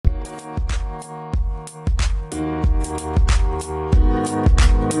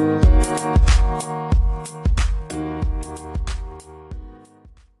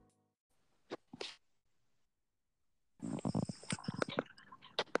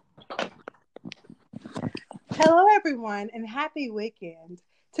Hello, everyone, and happy weekend.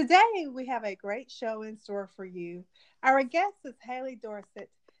 Today, we have a great show in store for you. Our guest is Haley Dorsett,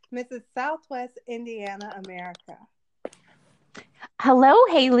 Mrs. Southwest Indiana, America. Hello,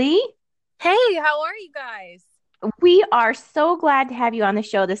 Haley. Hey, how are you guys? We are so glad to have you on the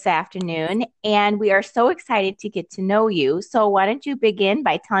show this afternoon, and we are so excited to get to know you. So, why don't you begin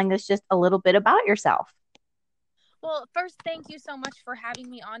by telling us just a little bit about yourself? Well, first, thank you so much for having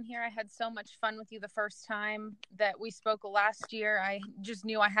me on here. I had so much fun with you the first time that we spoke last year. I just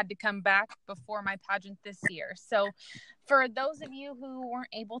knew I had to come back before my pageant this year. So, for those of you who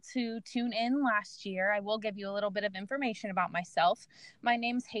weren't able to tune in last year, I will give you a little bit of information about myself. My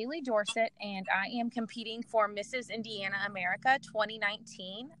name's Haley Dorsett, and I am competing for Mrs. Indiana America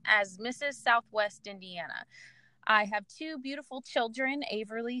 2019 as Mrs. Southwest Indiana. I have two beautiful children,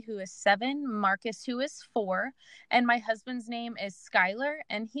 Averly, who is 7, Marcus, who is 4, and my husband's name is Skylar,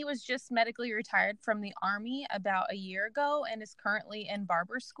 and he was just medically retired from the Army about a year ago and is currently in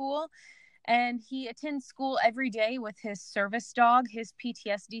barber school. And he attends school every day with his service dog, his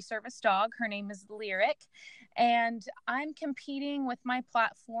PTSD service dog. Her name is Lyric. And I'm competing with my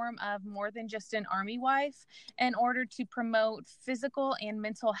platform of More Than Just an Army Wife in order to promote physical and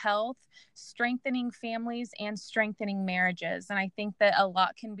mental health, strengthening families, and strengthening marriages. And I think that a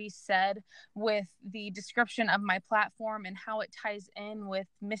lot can be said with the description of my platform and how it ties in with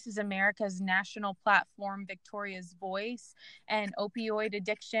Mrs. America's national platform, Victoria's Voice, and opioid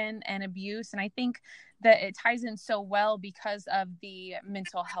addiction and abuse. And I think that it ties in so well because of the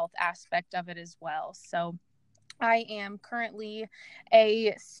mental health aspect of it as well. So I am currently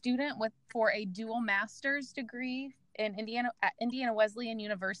a student for a dual master's degree in at Indiana Wesleyan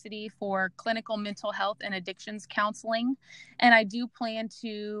University for clinical mental health and addictions counseling. And I do plan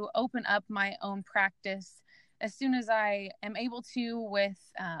to open up my own practice as soon as I am able to, with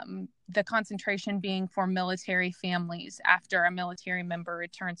the concentration being for military families after a military member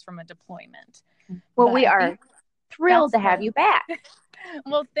returns from a deployment. Well, we are thrilled to have you back.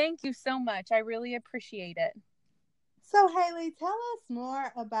 Well, thank you so much. I really appreciate it. So, Haley, tell us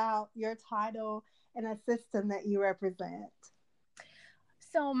more about your title and a system that you represent.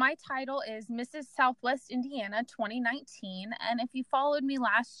 So my title is Mrs. Southwest Indiana 2019. And if you followed me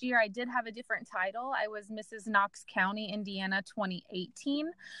last year, I did have a different title. I was Mrs. Knox County, Indiana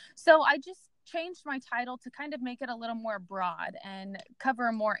 2018. So I just changed my title to kind of make it a little more broad and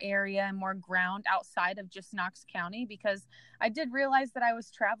cover more area and more ground outside of just Knox County, because I did realize that I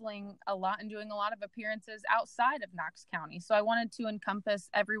was traveling a lot and doing a lot of appearances outside of Knox County. So I wanted to encompass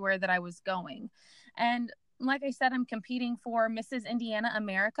everywhere that I was going. And like I said, I'm competing for Mrs. Indiana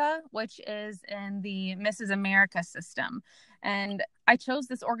America, which is in the Mrs. America system. And I chose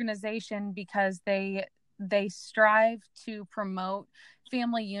this organization because they strive to promote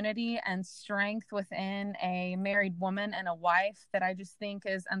family unity and strength within a married woman and a wife that I just think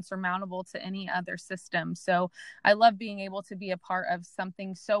is unsurmountable to any other system. So I love being able to be a part of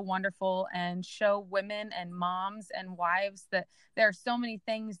something so wonderful and show women and moms and wives that there are so many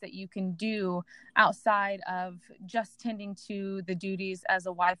things that you can do outside of just tending to the duties as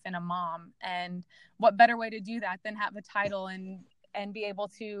a wife and a mom. And what better way to do that than have a title and be able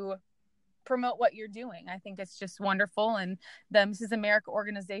to promote what you're doing. I think it's just wonderful. And the Mrs. America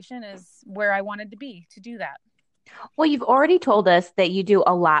organization is where I wanted to be to do that. Well, you've already told us that you do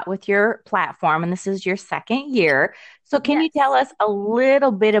a lot with your platform, and this is your second year. So can you tell us a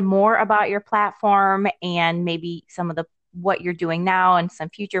little bit more about your platform and maybe some of what you're doing now and some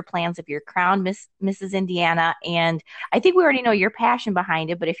future plans of your crown, Mrs. Indiana? And I think we already know your passion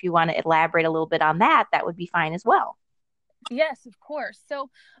behind it, but if you want to elaborate a little bit on that, that would be fine as well. Yes, of course. So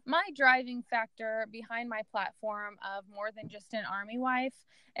my driving factor behind my platform of More Than Just an Army Wife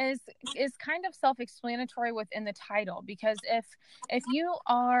is kind of self-explanatory within the title, because if you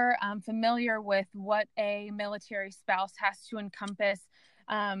are familiar with what a military spouse has to encompass,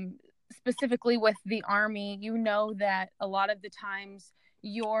 specifically with the Army, you know that a lot of the times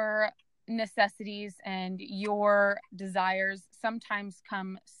your necessities and your desires sometimes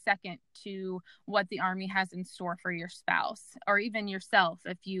come second to what the Army has in store for your spouse or even yourself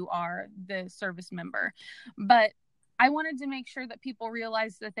if you are the service member. But I wanted to make sure that people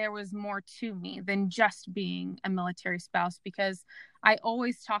realized that there was more to me than just being a military spouse, because I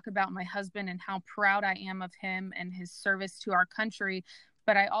always talk about my husband and how proud I am of him and his service to our country.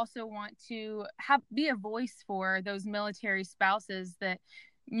 But I also want to be a voice for those military spouses that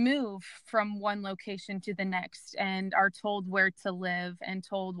move from one location to the next and are told where to live and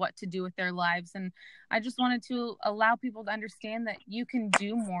told what to do with their lives. And I just wanted to allow people to understand that you can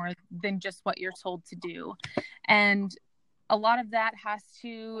do more than just what you're told to do. And a lot of that has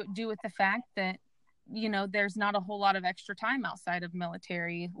to do with the fact that there's not a whole lot of extra time outside of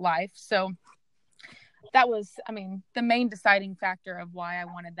military life. So that was, the main deciding factor of why I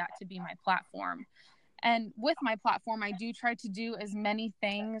wanted that to be my platform. And with my platform, I do try to do as many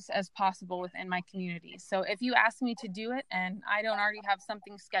things as possible within my community. So if you ask me to do it and I don't already have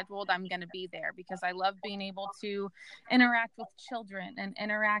something scheduled, I'm going to be there, because I love being able to interact with children and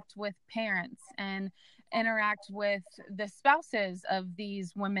interact with parents and interact with the spouses of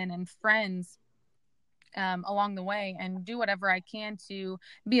these women and friends along the way, and do whatever I can to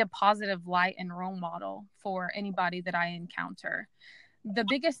be a positive light and role model for anybody that I encounter. The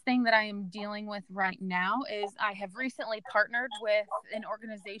biggest thing that I am dealing with right now is I have recently partnered with an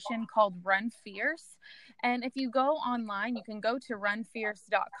organization called Run Fierce. And if you go online, you can go to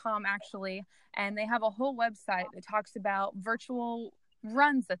runfierce.com actually, and they have a whole website that talks about virtual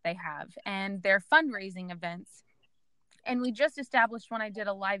runs that they have and their fundraising events. And we just established one. I did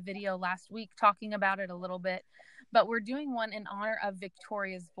a live video last week talking about it a little bit, but we're doing one in honor of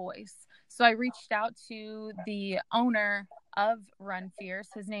Victoria's Voice. So I reached out to the owner of Run Fierce.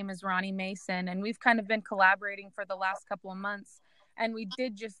 His name is Ronnie Mason, and we've kind of been collaborating for the last couple of months, and we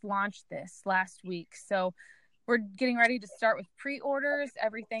did just launch this last week. So we're getting ready to start with pre-orders.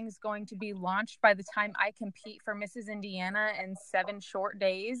 Everything's going to be launched by the time I compete for Mrs. Indiana in 7 short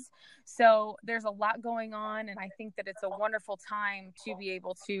days. So there's a lot going on, and I think that it's a wonderful time to be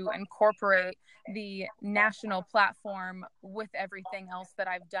able to incorporate the national platform with everything else that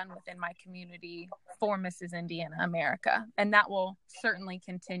I've done within my community for Mrs. Indiana America. And that will certainly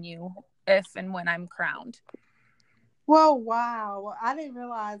continue if and when I'm crowned. Well, wow. Well, I didn't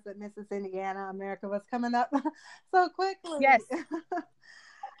realize that Mrs. Indiana America was coming up so quickly. Yes.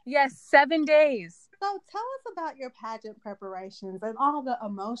 Yes, 7 days. So tell us about your pageant preparations and all the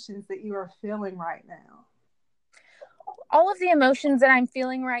emotions that you are feeling right now. All of the emotions that I'm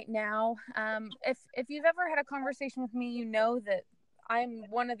feeling right now, if you've ever had a conversation with me, you know that I'm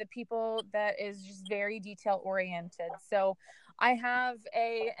one of the people that is just very detail oriented. So I have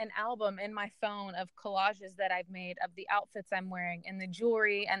an album in my phone of collages that I've made of the outfits I'm wearing and the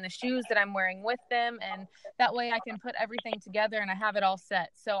jewelry and the shoes that I'm wearing with them. And that way I can put everything together and I have it all set.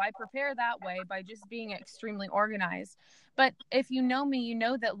 So I prepare that way by just being extremely organized. But if you know me, you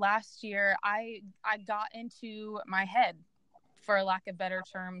know that last year I got into my head, for lack of better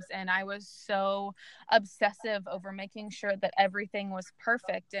terms, and I was so obsessive over making sure that everything was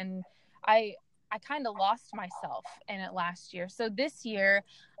perfect, and I kind of lost myself in it last year. So this year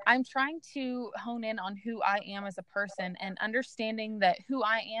I'm trying to hone in on who I am as a person and understanding that who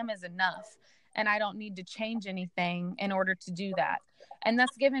I am is enough and I don't need to change anything in order to do that. And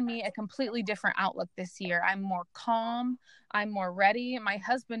that's given me a completely different outlook this year. I'm more calm. I'm more ready. My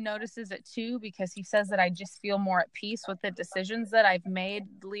husband notices it too, because he says that I just feel more at peace with the decisions that I've made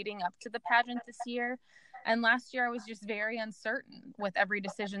leading up to the pageant this year. And last year I was just very uncertain with every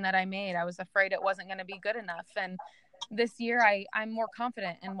decision that I made. I was afraid it wasn't going to be good enough. And this year I'm more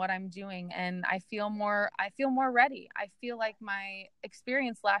confident in what I'm doing, and I feel more ready. I feel like my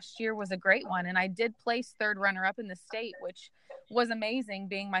experience last year was a great one, and I did place 3rd runner-up in the state, which was amazing,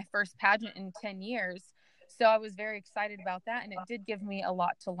 being my first pageant in 10 years. So I was very excited about that, and it did give me a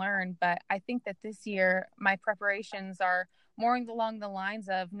lot to learn. But I think that this year my preparations are more along the lines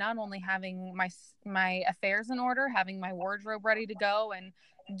of not only having my affairs in order, having my wardrobe ready to go, and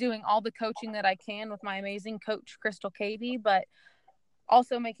doing all the coaching that I can with my amazing coach, Crystal Cavey, but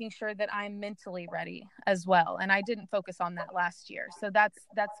also making sure that I'm mentally ready as well. And I didn't focus on that last year. So that's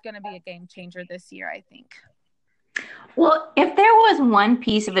going to be a game changer this year, I think. Well, if there was one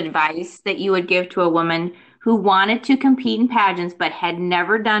piece of advice that you would give to a woman who wanted to compete in pageants but had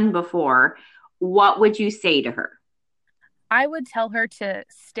never done before, what would you say to her? I would tell her to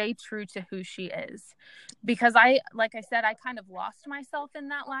stay true to who she is, because like I said, I kind of lost myself in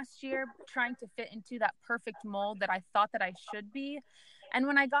that last year, trying to fit into that perfect mold that I thought that I should be. And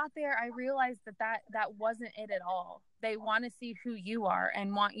when I got there, I realized that wasn't it at all. They want to see who you are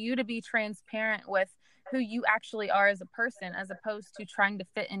and want you to be transparent with who you actually are as a person, as opposed to trying to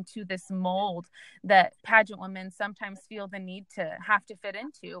fit into this mold that pageant women sometimes feel the need to have to fit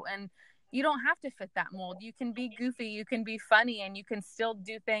into. And you don't have to fit that mold. You can be goofy, you can be funny, and you can still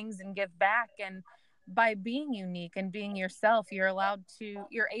do things and give back. And by being unique and being yourself, you're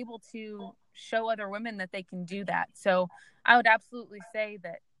able to show other women that they can do that. So I would absolutely say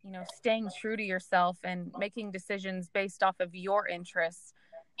that, staying true to yourself and making decisions based off of your interests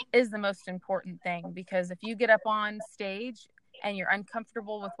is the most important thing. Because if you get up on stage and you're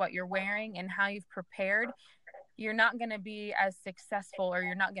uncomfortable with what you're wearing and how you've prepared, you're not going to be as successful, or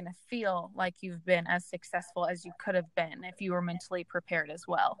you're not going to feel like you've been as successful as you could have been if you were mentally prepared as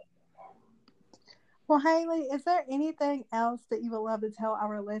well. Well, Haley, is there anything else that you would love to tell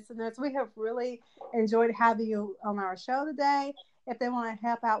our listeners? We have really enjoyed having you on our show today. If they want to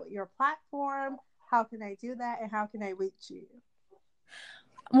help out with your platform, how can they do that and how can they reach you?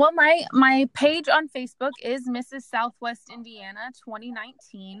 Well, my page on Facebook is Mrs. Southwest Indiana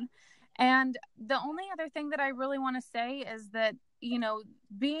 2019. And the only other thing that I really want to say is that, you know,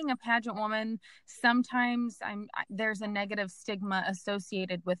 being a pageant woman, sometimes there's a negative stigma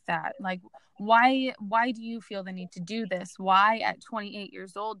associated with that. Like, why do you feel the need to do this? Why at 28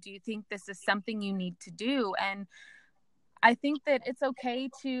 years old do you think this is something you need to do? And I think that it's okay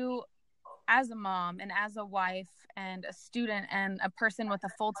to, as a mom and as a wife and a student and a person with a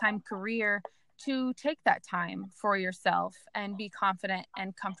full-time career, to take that time for yourself and be confident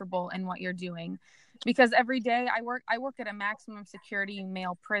and comfortable in what you're doing. Because every day I work at a maximum security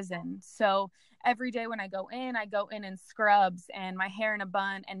male prison. So every day when I go in scrubs and my hair in a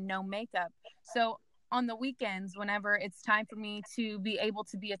bun and no makeup. So on the weekends, whenever it's time for me to be able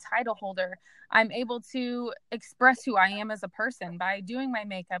to be a title holder, I'm able to express who I am as a person by doing my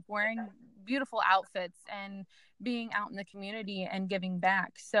makeup, wearing beautiful outfits, and being out in the community and giving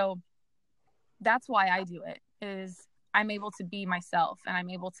back. So that's why I do it, is I'm able to be myself and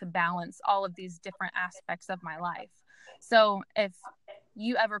I'm able to balance all of these different aspects of my life. So if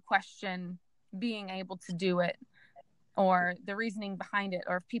you ever question being able to do it or the reasoning behind it,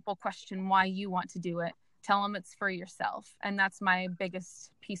 or if people question why you want to do it, tell them it's for yourself. And that's my biggest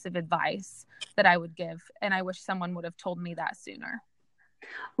piece of advice that I would give. And I wish someone would have told me that sooner.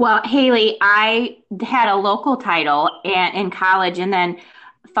 Well, Haley, I had a local title in college and then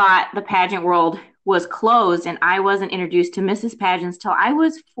thought the pageant world was closed and I wasn't introduced to Mrs. Pageants till I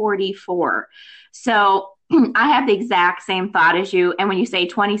was 44. So I have the exact same thought as you. And when you say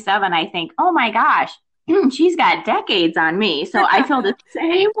 27, I think, oh my gosh, she's got decades on me. So I feel the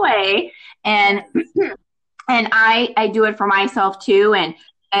same way. And and I do it for myself too. And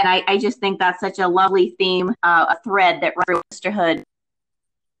I just think that's such a lovely theme, a thread that runs sisterhood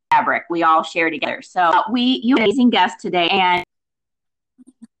fabric we all share together. So you have an amazing guest today, and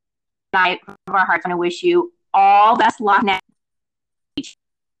I, from our hearts, want to wish you all best luck next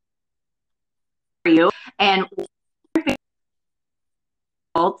for you. And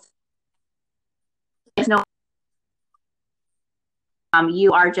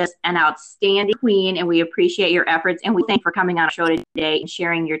you are just an outstanding queen, and we appreciate your efforts. And we thank you for coming on our show today and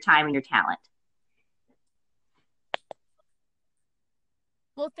sharing your time and your talent.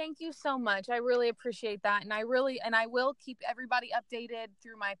 Well, thank you so much. I really appreciate that. And I will keep everybody updated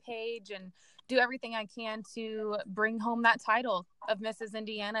through my page and do everything I can to bring home that title of Mrs.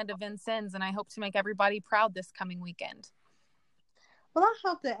 Indiana to Vincennes. And I hope to make everybody proud this coming weekend. Well, I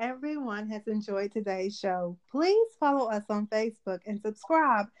hope that everyone has enjoyed today's show. Please follow us on Facebook and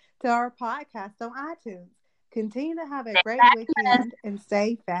subscribe to our podcast on iTunes. Continue to have a great weekend and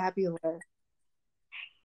stay fabulous.